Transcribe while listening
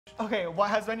Okay, what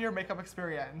has been your makeup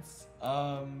experience?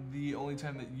 The only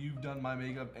time that you've done my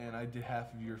makeup and I did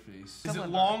half of your face. Is Cylinder. it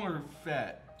long or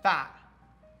fat? Fat.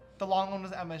 The long one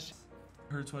was Emma's.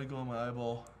 Hurts when I go on my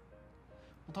eyeball.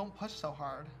 Well, don't push so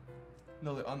hard.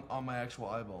 No, on my actual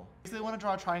eyeball. So you want to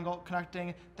draw a triangle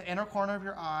connecting the inner corner of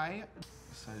your eye.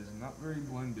 This side is not very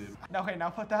blended. Okay,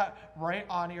 now put that right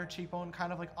on your cheekbone,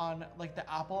 kind of like on like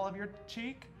the apple of your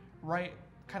cheek, right,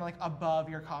 kind of like above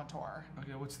your contour.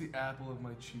 Okay, what's the apple of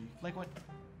my cheek? Like what?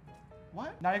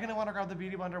 Now you're gonna want to grab the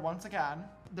beauty blender once again.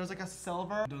 There's like a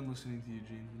silver. I'm done listening to you,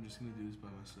 Gene. I'm just gonna do this by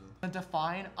myself. And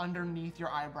define underneath your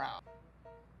eyebrow.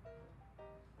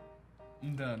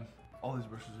 I'm done. All these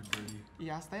brushes are dirty.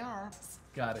 Yes, they are.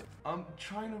 Got it. I'm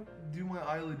trying to do my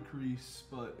eyelid crease,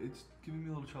 but it's giving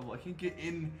me a little trouble. I can't get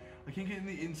in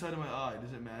the inside of my eye.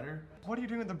 Does it matter? What are you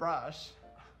doing with the brush?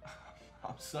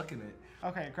 I'm sucking it.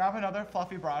 Okay, grab another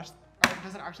fluffy brush.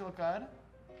 Does it actually look good?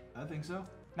 I think so.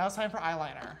 Now it's time for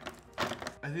eyeliner.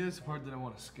 I think that's the part that I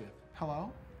want to skip.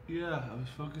 Hello? Yeah, I was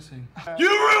focusing. You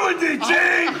ruined it,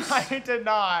 James! I did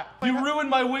not. You ruined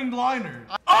my winged liner.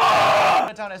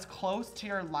 Put it down as close to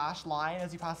your lash line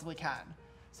as you possibly can.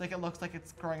 So like it looks like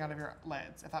it's growing out of your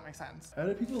lids, if that makes sense. How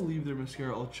do people leave their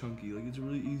mascara all chunky? Like, it's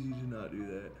really easy to not do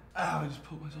that. Ow, I just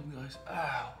put myself in the eyes.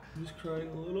 Ow. I'm just crying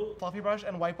a little. Fluffy brush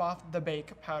and wipe off the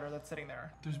bake powder that's sitting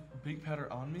there. There's bake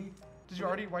powder on me? Did you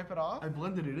already wipe it off? I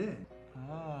blended it in.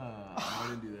 Ah, I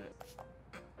didn't do that.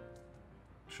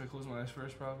 Should I close my eyes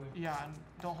first, probably? Yeah, and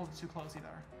don't hold it too close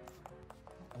either.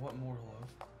 I want more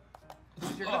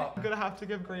love. You're gonna have to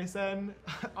give Grayson,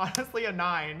 honestly, a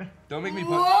 9. Don't make me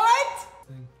punch. What?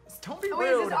 Don't be Oh,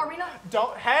 wait, rude. are we not?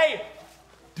 Don't, hey!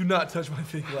 Do not touch my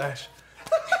fake lash.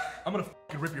 I'm gonna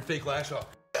rip your fake lash off.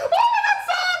 Oh my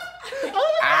God, stop!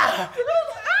 Ah!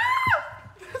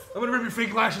 I'm gonna rip your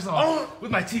fake lashes off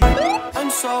with my teeth.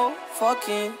 I'm so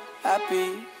fucking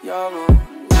happy you're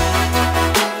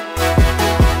on.